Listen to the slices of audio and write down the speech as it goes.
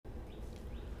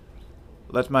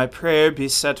Let my prayer be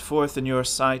set forth in your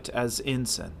sight as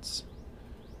incense,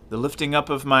 the lifting up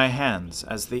of my hands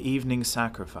as the evening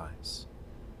sacrifice.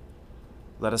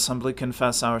 Let us humbly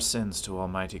confess our sins to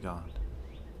Almighty God.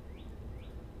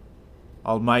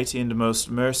 Almighty and most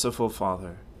merciful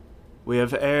Father, we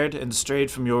have erred and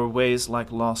strayed from your ways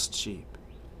like lost sheep.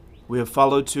 We have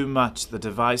followed too much the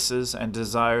devices and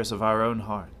desires of our own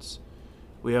hearts.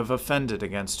 We have offended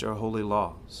against your holy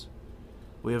laws.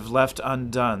 We have left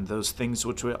undone those things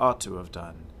which we ought to have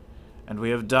done, and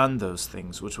we have done those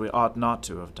things which we ought not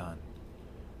to have done.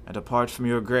 And apart from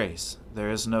your grace, there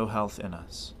is no health in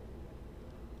us.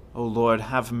 O Lord,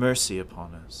 have mercy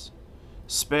upon us.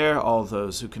 Spare all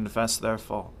those who confess their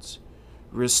faults.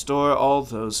 Restore all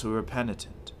those who are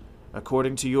penitent,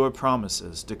 according to your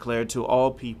promises declared to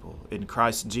all people in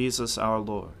Christ Jesus our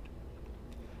Lord.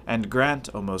 And grant,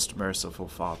 O most merciful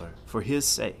Father, for his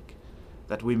sake,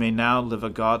 that we may now live a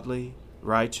godly,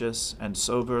 righteous, and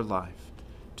sober life,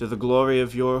 to the glory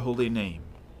of your holy name.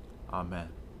 Amen.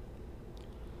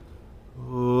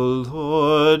 O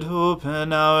Lord,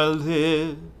 open our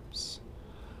lips,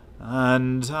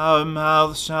 and our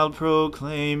mouth shall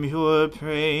proclaim your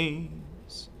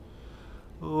praise.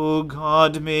 O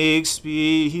God, make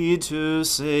speed to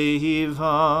save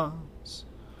us.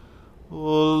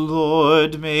 O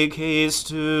Lord, make haste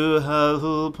to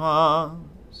help us.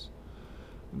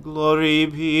 Glory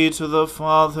be to the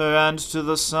Father, and to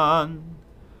the Son,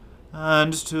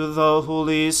 and to the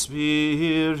Holy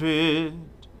Spirit,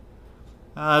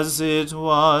 as it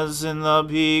was in the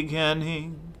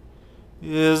beginning,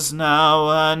 is now,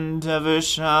 and ever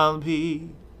shall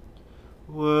be,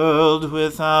 world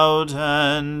without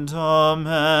end.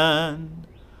 Amen.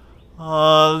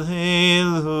 Alleluia.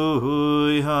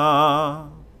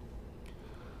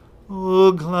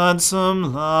 O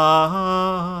gladsome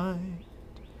light,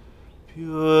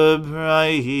 pure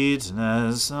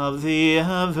brightness of the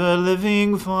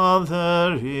ever-living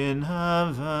Father in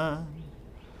heaven,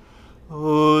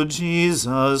 O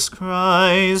Jesus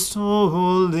Christ,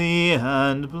 holy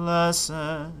and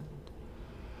blessed,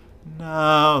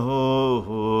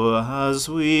 now as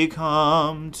we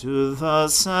come to the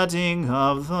setting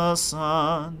of the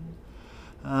sun,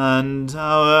 and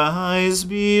our eyes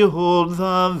behold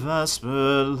the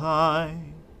vesper light,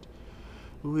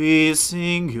 we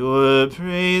sing your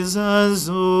praises,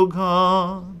 O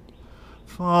God,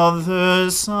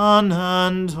 Father, Son,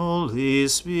 and Holy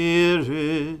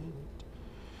Spirit.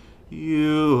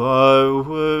 You are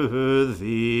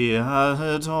worthy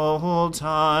at all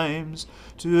times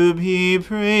to be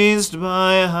praised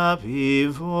by happy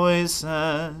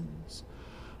voices,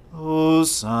 O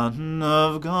Son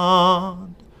of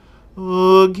God,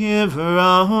 O Giver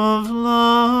of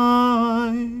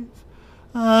life,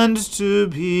 and to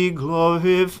be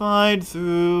glorified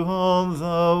through all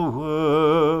the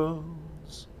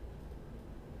worlds.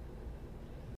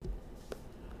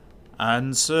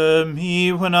 Answer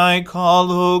me when I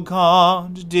call, O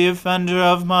God, defender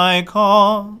of my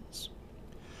cause.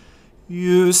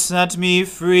 You set me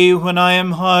free when I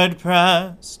am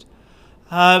hard-pressed.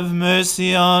 Have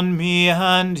mercy on me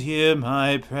and hear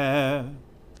my prayer.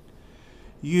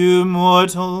 You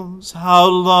mortals, how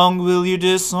long will you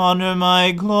dishonor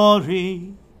my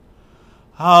glory?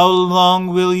 How long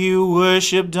will you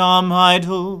worship dumb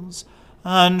idols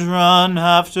and run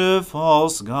after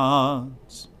false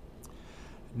gods?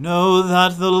 Know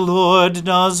that the Lord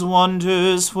does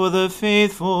wonders for the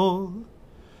faithful.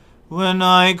 When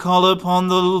I call upon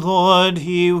the Lord,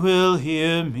 he will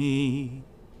hear me.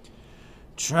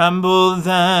 Tremble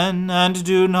then, and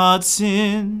do not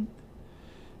sin.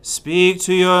 Speak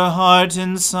to your heart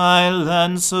in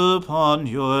silence upon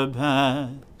your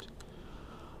bed.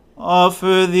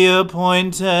 Offer the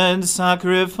appointed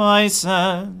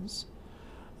sacrifices,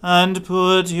 and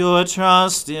put your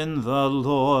trust in the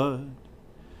Lord.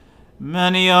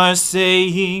 Many are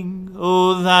saying,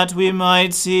 "Oh, that we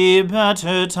might see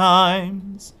better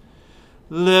times."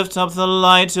 Lift up the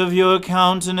light of your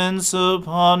countenance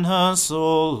upon us,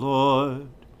 O Lord.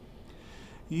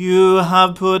 You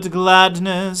have put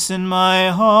gladness in my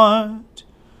heart,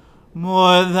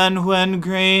 more than when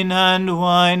grain and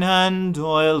wine and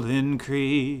oil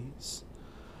increase.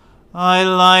 I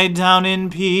lie down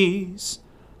in peace,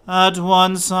 at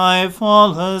once I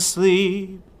fall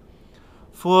asleep.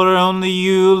 For only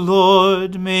you,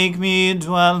 Lord, make me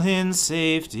dwell in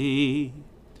safety.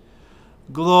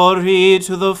 Glory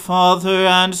to the Father,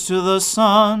 and to the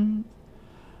Son,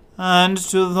 and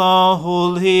to the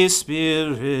Holy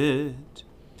Spirit,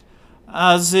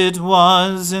 as it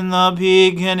was in the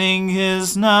beginning,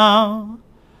 is now,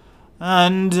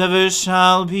 and ever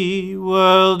shall be,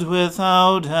 world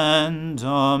without end.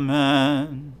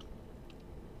 Amen.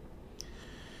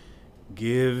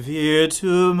 Give ear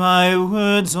to my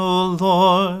words, O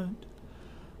Lord.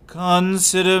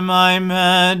 Consider my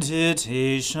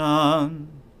meditation.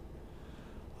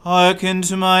 Hearken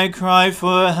to my cry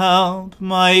for help,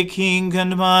 my King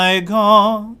and my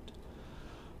God,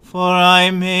 for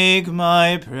I make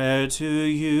my prayer to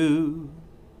you.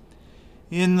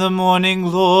 In the morning,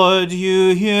 Lord,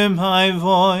 you hear my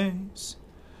voice.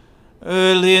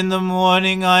 Early in the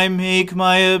morning I make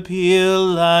my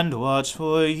appeal and watch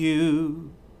for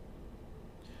you.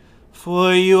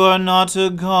 For you are not a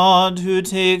God who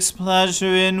takes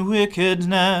pleasure in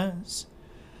wickedness,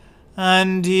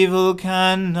 and evil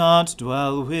cannot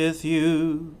dwell with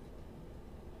you.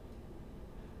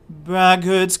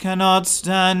 Braggarts cannot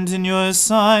stand in your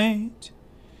sight.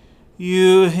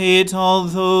 You hate all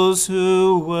those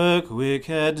who work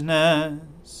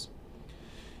wickedness.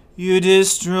 You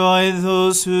destroy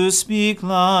those who speak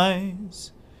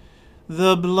lies.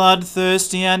 The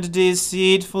bloodthirsty and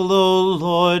deceitful, O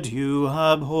Lord, you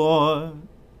abhor.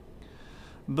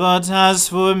 But as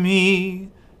for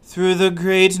me, through the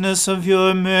greatness of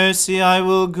your mercy, I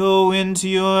will go into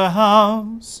your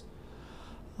house.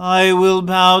 I will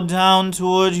bow down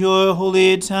toward your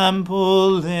holy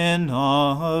temple in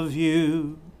awe of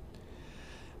you.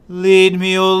 Lead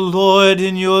me, O Lord,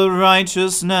 in your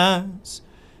righteousness,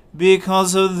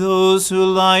 because of those who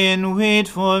lie in wait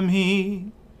for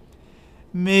me.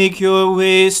 Make your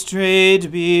way straight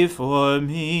before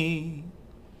me.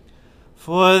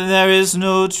 For there is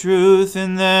no truth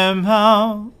in their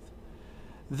mouth.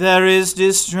 There is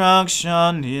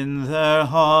destruction in their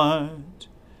heart.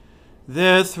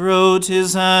 Their throat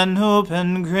is an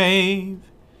open grave.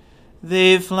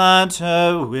 They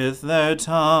flatter with their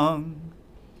tongue.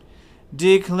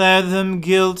 Declare them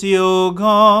guilty, O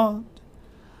God.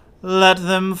 Let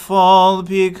them fall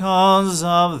because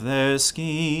of their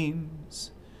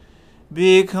schemes.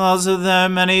 Because of their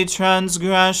many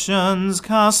transgressions,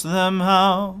 cast them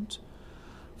out.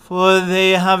 For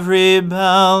they have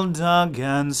rebelled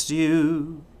against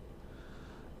you.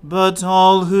 But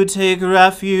all who take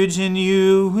refuge in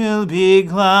you will be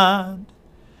glad.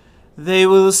 They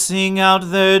will sing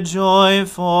out their joy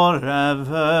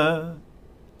forever.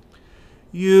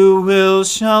 You will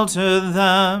shelter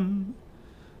them,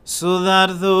 so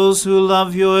that those who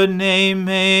love your name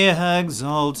may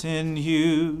exult in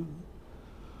you.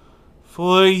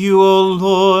 For you, O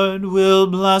Lord, will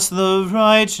bless the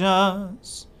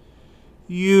righteous.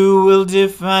 You will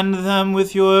defend them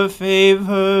with your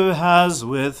favor as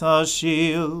with a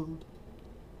shield.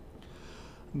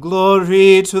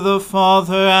 Glory to the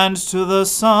Father, and to the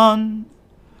Son,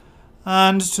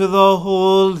 and to the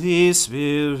Holy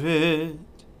Spirit,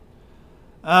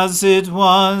 as it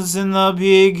was in the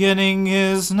beginning,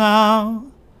 is now,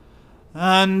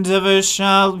 and ever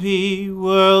shall be,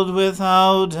 world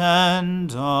without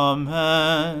end.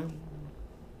 Amen.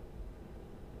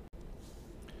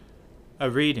 A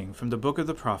reading from the book of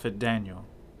the prophet Daniel.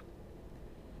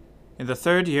 In the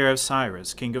 3rd year of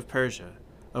Cyrus, king of Persia,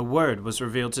 a word was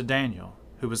revealed to Daniel,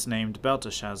 who was named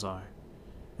Belteshazzar.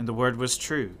 And the word was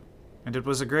true, and it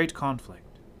was a great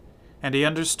conflict. And he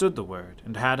understood the word,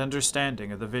 and had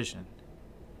understanding of the vision.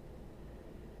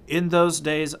 In those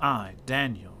days I,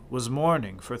 Daniel, was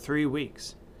mourning for 3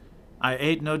 weeks. I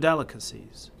ate no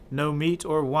delicacies. No meat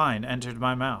or wine entered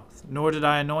my mouth, nor did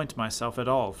I anoint myself at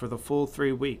all for the full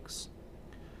 3 weeks.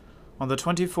 On the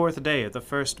 24th day of the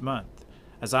 1st month,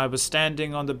 as I was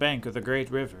standing on the bank of the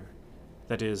great river,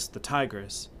 that is, the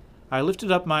Tigris, I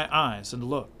lifted up my eyes and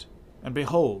looked, and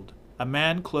behold, a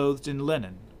man clothed in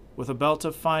linen, with a belt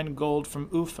of fine gold from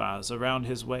Uphaz around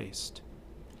his waist.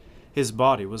 His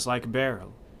body was like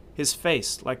beryl, his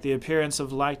face like the appearance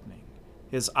of lightning,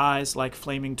 his eyes like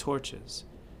flaming torches,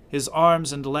 his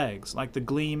arms and legs like the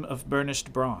gleam of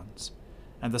burnished bronze,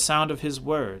 and the sound of his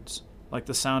words like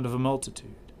the sound of a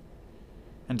multitude.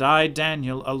 And I,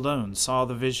 Daniel, alone saw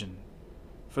the vision,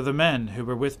 for the men who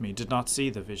were with me did not see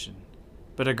the vision,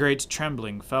 but a great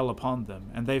trembling fell upon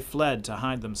them, and they fled to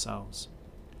hide themselves.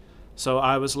 So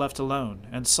I was left alone,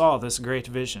 and saw this great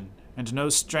vision, and no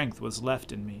strength was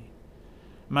left in me.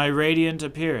 My radiant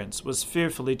appearance was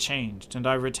fearfully changed, and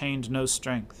I retained no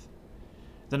strength.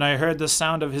 Then I heard the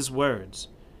sound of his words,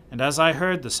 and as I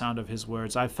heard the sound of his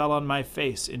words, I fell on my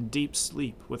face in deep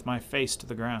sleep, with my face to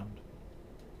the ground.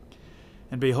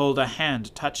 And behold, a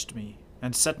hand touched me,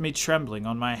 and set me trembling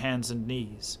on my hands and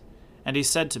knees. And he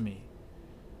said to me,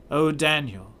 O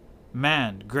Daniel,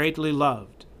 man greatly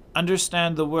loved,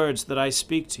 understand the words that I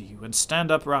speak to you, and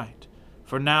stand upright,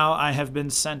 for now I have been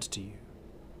sent to you.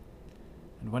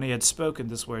 And when he had spoken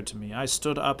this word to me, I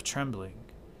stood up trembling.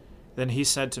 Then he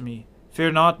said to me,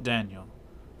 Fear not, Daniel,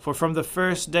 for from the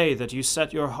first day that you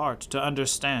set your heart to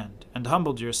understand and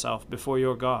humbled yourself before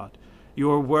your God,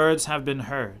 your words have been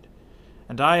heard,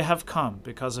 and I have come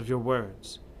because of your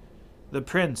words. The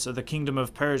prince of the kingdom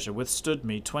of Persia withstood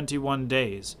me 21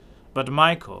 days, but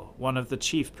Michael, one of the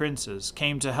chief princes,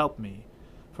 came to help me,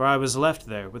 for I was left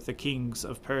there with the kings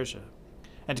of Persia,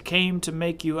 and came to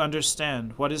make you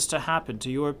understand what is to happen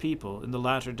to your people in the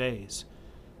latter days,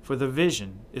 for the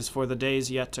vision is for the days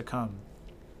yet to come.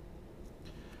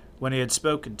 When he had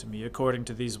spoken to me according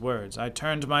to these words, I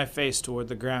turned my face toward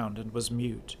the ground and was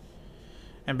mute.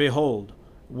 And behold,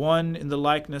 one in the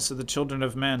likeness of the children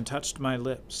of men touched my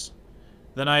lips.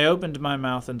 Then I opened my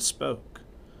mouth and spoke.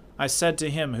 I said to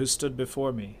him who stood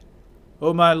before me,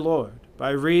 O my Lord, by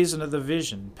reason of the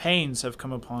vision, pains have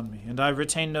come upon me, and I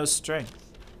retain no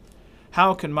strength.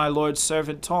 How can my Lord's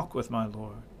servant talk with my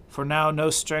Lord? For now no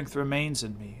strength remains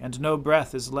in me, and no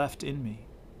breath is left in me.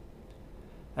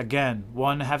 Again,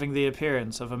 one having the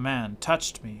appearance of a man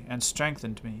touched me and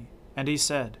strengthened me, and he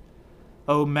said,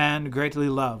 O man greatly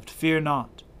loved, fear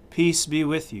not, peace be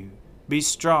with you, be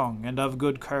strong and of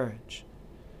good courage.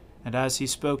 And as he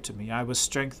spoke to me, I was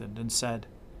strengthened, and said,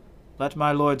 Let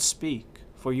my Lord speak,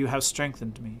 for you have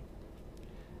strengthened me.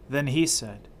 Then he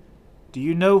said, Do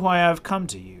you know why I have come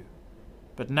to you?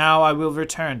 But now I will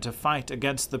return to fight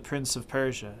against the prince of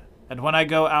Persia, and when I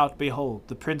go out, behold,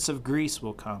 the prince of Greece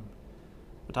will come.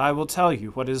 But I will tell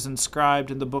you what is inscribed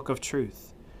in the book of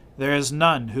truth. There is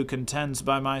none who contends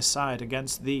by my side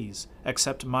against these,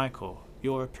 except Michael,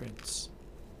 your prince.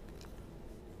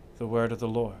 The word of the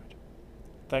Lord.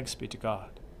 Thanks be to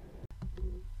God.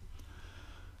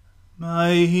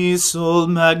 My soul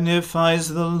magnifies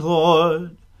the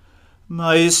Lord.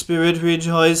 My spirit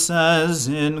rejoices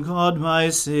in God my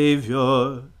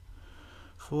Saviour.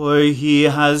 For he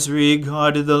has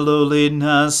regarded the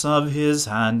lowliness of his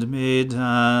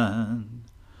handmaiden.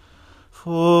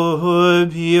 For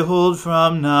behold,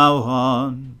 from now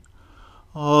on,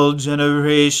 all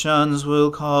generations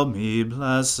will call me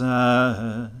blessed.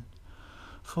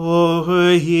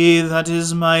 For he that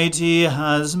is mighty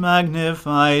has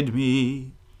magnified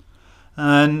me,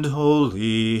 and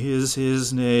holy is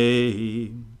his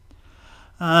name.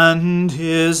 And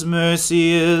his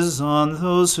mercy is on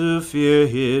those who fear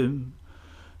him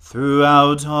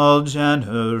throughout all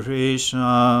generations.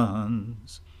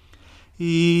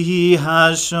 He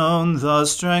has shown the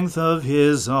strength of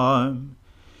his arm.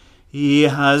 He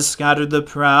has scattered the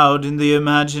proud in the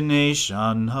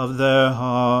imagination of their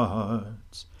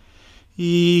hearts.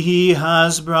 He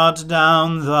has brought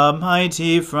down the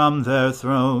mighty from their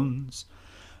thrones,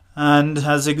 and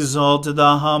has exalted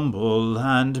the humble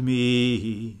and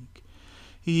meek.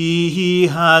 He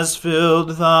has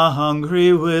filled the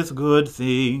hungry with good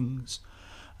things,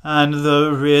 and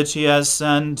the rich he has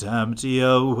sent empty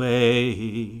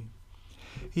away.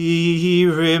 He,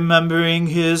 remembering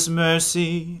his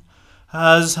mercy,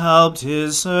 has helped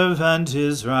his servant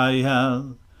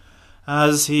Israel,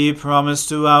 as he promised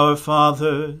to our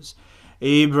fathers,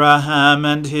 Abraham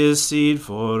and his seed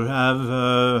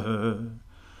forever.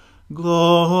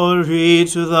 Glory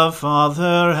to the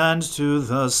Father, and to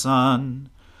the Son,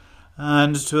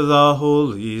 and to the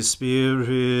Holy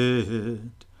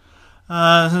Spirit,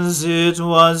 as it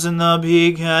was in the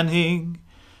beginning,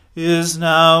 is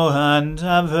now, and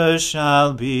ever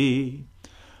shall be,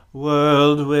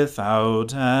 world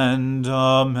without end.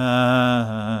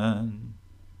 Amen.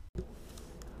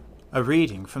 A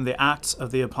reading from the Acts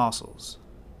of the Apostles.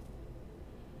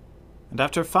 And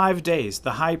after 5 days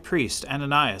the high priest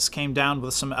Ananias came down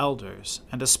with some elders,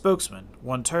 and a spokesman,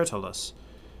 one Tertullus.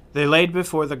 They laid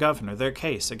before the governor their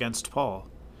case against Paul.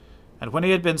 And when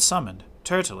he had been summoned,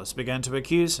 Tertullus began to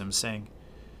accuse him, saying,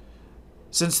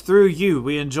 Since through you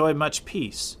we enjoy much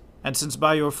peace, and since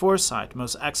by your foresight,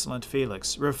 most excellent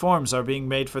Felix, reforms are being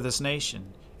made for this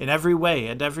nation, in every way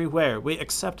and everywhere we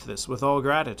accept this with all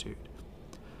gratitude.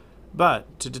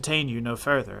 But, to detain you no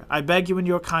further, I beg you in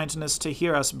your kindness to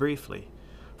hear us briefly,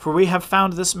 for we have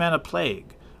found this man a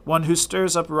plague, one who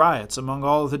stirs up riots among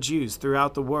all the Jews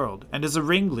throughout the world, and is a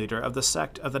ringleader of the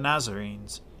sect of the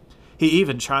Nazarenes. He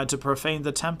even tried to profane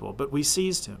the temple, but we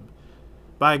seized him.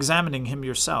 By examining him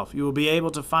yourself, you will be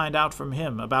able to find out from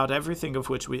him about everything of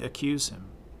which we accuse him.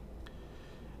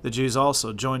 The Jews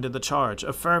also joined in the charge,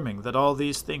 affirming that all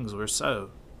these things were so.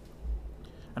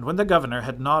 And when the governor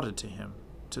had nodded to him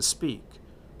to speak,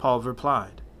 Paul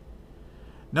replied,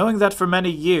 Knowing that for many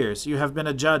years you have been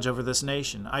a judge over this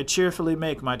nation, I cheerfully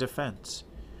make my defense.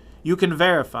 You can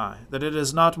verify that it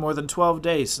is not more than 12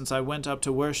 days since I went up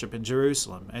to worship in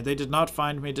Jerusalem, and they did not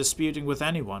find me disputing with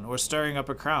anyone or stirring up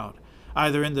a crowd,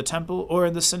 either in the temple or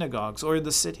in the synagogues or in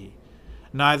the city.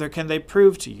 Neither can they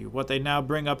prove to you what they now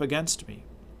bring up against me.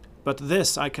 But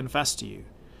this I confess to you,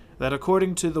 that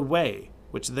according to the way,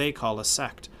 which they call a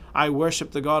sect, I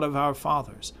worship the God of our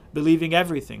fathers, believing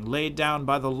everything laid down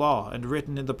by the law and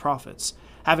written in the prophets,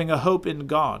 having a hope in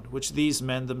God, which these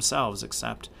men themselves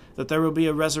accept, that there will be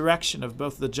a resurrection of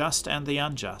both the just and the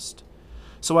unjust.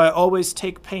 So I always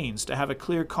take pains to have a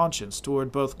clear conscience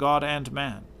toward both God and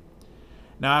man.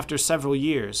 Now after several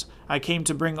years, I came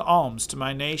to bring alms to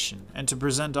my nation, and to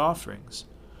present offerings.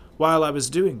 While I was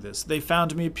doing this, they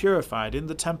found me purified in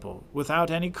the temple, without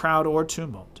any crowd or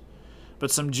tumult.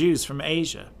 But some Jews from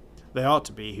Asia, they ought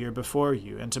to be here before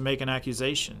you, and to make an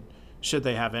accusation, should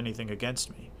they have anything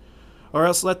against me. Or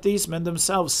else let these men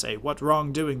themselves say what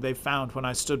wrongdoing they found when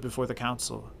I stood before the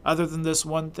council, other than this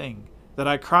one thing, that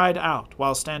I cried out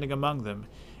while standing among them,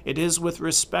 It is with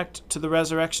respect to the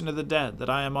resurrection of the dead that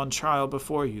I am on trial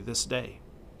before you this day.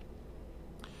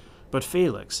 But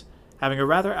Felix, having a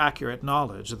rather accurate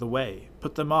knowledge of the way,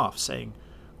 put them off, saying,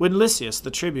 When Lysias the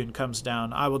tribune comes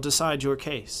down, I will decide your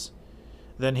case.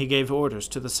 Then he gave orders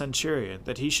to the centurion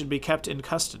that he should be kept in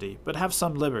custody, but have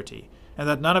some liberty, and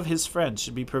that none of his friends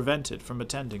should be prevented from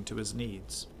attending to his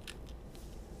needs.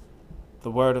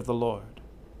 The word of the Lord.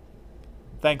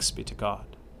 Thanks be to God.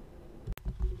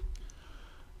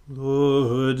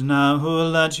 Lord, now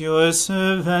let your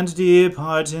servant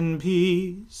depart in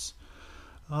peace,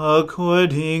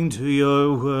 according to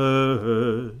your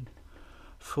word.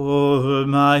 For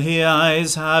my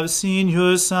eyes have seen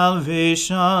your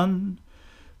salvation,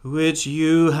 which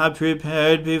you have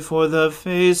prepared before the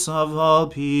face of all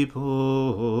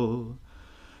people,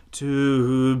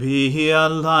 to be a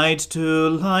light to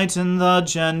lighten the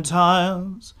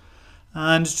Gentiles,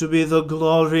 and to be the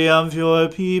glory of your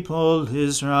people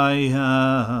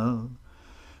Israel.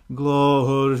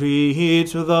 Glory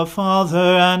to the Father,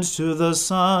 and to the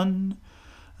Son,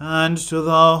 and to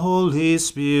the Holy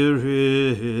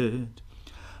Spirit,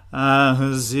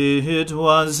 as it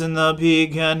was in the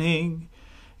beginning,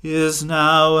 is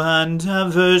now, and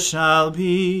ever shall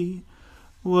be,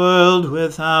 world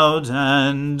without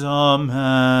end.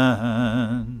 Amen.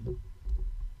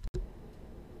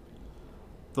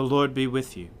 The Lord be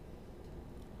with you.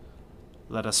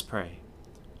 Let us pray.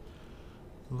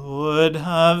 Lord,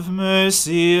 have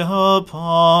mercy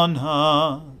upon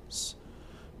us.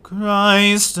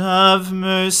 Christ, have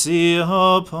mercy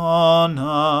upon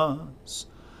us.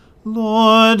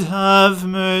 Lord, have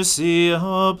mercy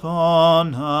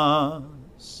upon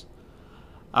us.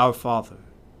 Our Father,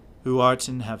 who art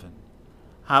in heaven,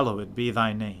 hallowed be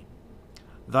thy name.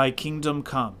 Thy kingdom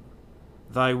come,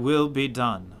 thy will be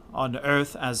done, on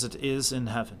earth as it is in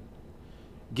heaven.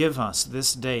 Give us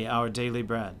this day our daily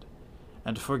bread,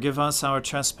 and forgive us our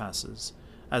trespasses,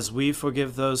 as we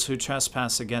forgive those who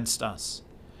trespass against us.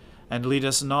 And lead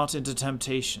us not into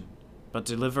temptation, but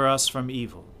deliver us from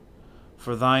evil.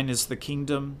 For thine is the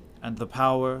kingdom, and the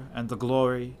power, and the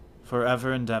glory,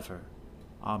 forever and ever.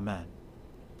 Amen.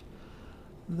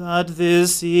 That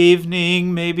this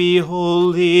evening may be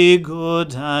holy,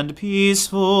 good, and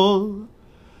peaceful,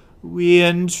 we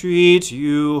entreat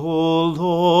you, O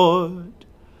Lord,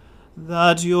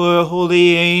 that your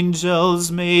holy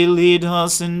angels may lead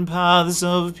us in paths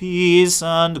of peace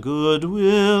and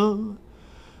goodwill.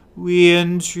 We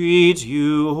entreat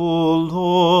you, O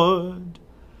Lord,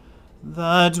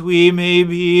 that we may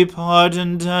be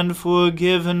pardoned and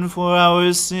forgiven for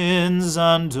our sins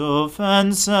and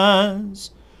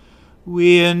offenses.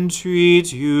 We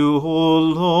entreat you, O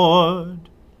Lord,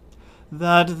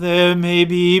 that there may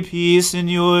be peace in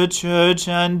your church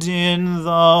and in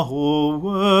the whole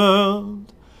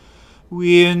world.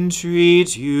 We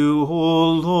entreat you,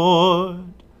 O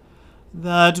Lord,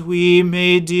 that we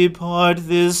may depart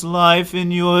this life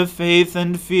in your faith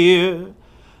and fear,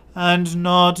 and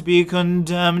not be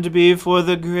condemned before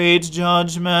the great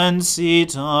judgment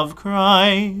seat of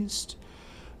Christ.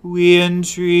 We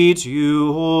entreat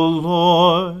you, O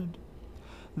Lord,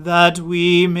 that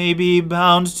we may be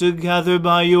bound together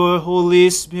by your Holy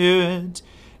Spirit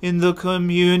in the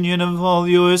communion of all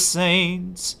your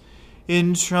saints,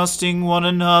 entrusting one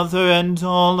another and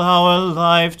all our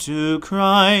life to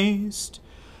Christ.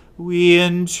 We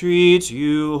entreat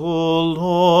you, O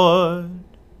Lord.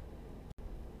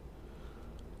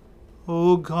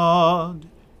 O God,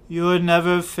 your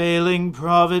never-failing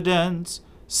providence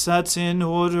sets in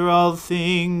order all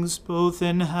things, both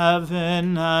in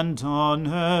heaven and on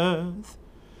earth.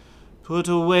 Put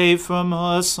away from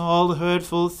us all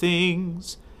hurtful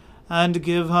things, and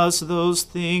give us those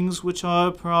things which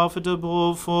are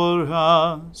profitable for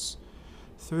us.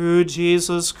 Through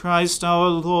Jesus Christ our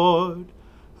Lord,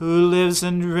 who lives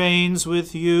and reigns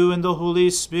with you in the Holy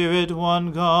Spirit,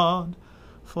 one God,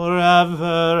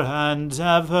 forever and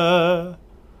ever.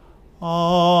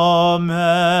 Amen.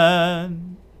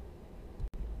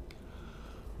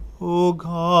 O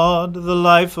God, the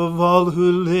life of all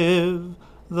who live,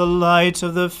 the light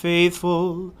of the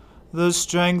faithful, the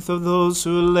strength of those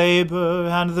who labor,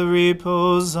 and the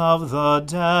repose of the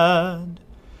dead,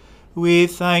 we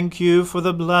thank you for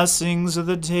the blessings of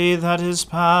the day that is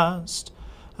past,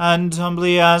 and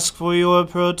humbly ask for your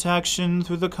protection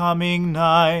through the coming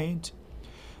night.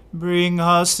 Bring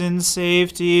us in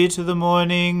safety to the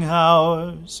morning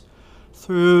hours,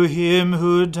 through him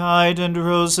who died and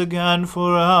rose again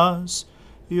for us,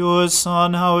 your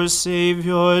Son, our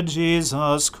Saviour,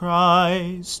 Jesus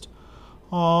Christ.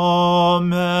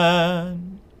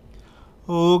 Amen.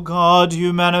 O God,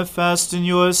 you manifest in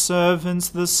your servants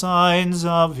the signs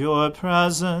of your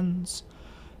presence.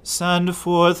 Send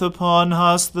forth upon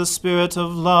us the Spirit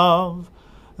of love,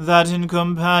 that in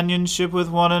companionship with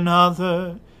one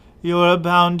another your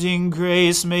abounding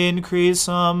grace may increase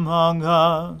among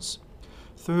us.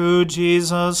 Through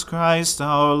Jesus Christ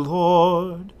our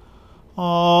Lord.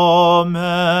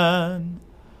 Amen.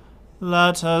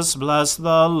 Let us bless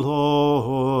the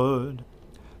Lord.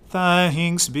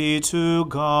 Thanks be to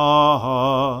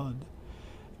God.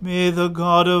 May the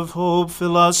God of hope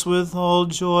fill us with all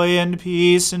joy and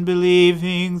peace in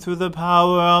believing through the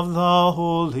power of the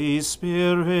Holy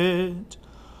Spirit.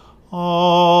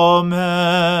 Amen.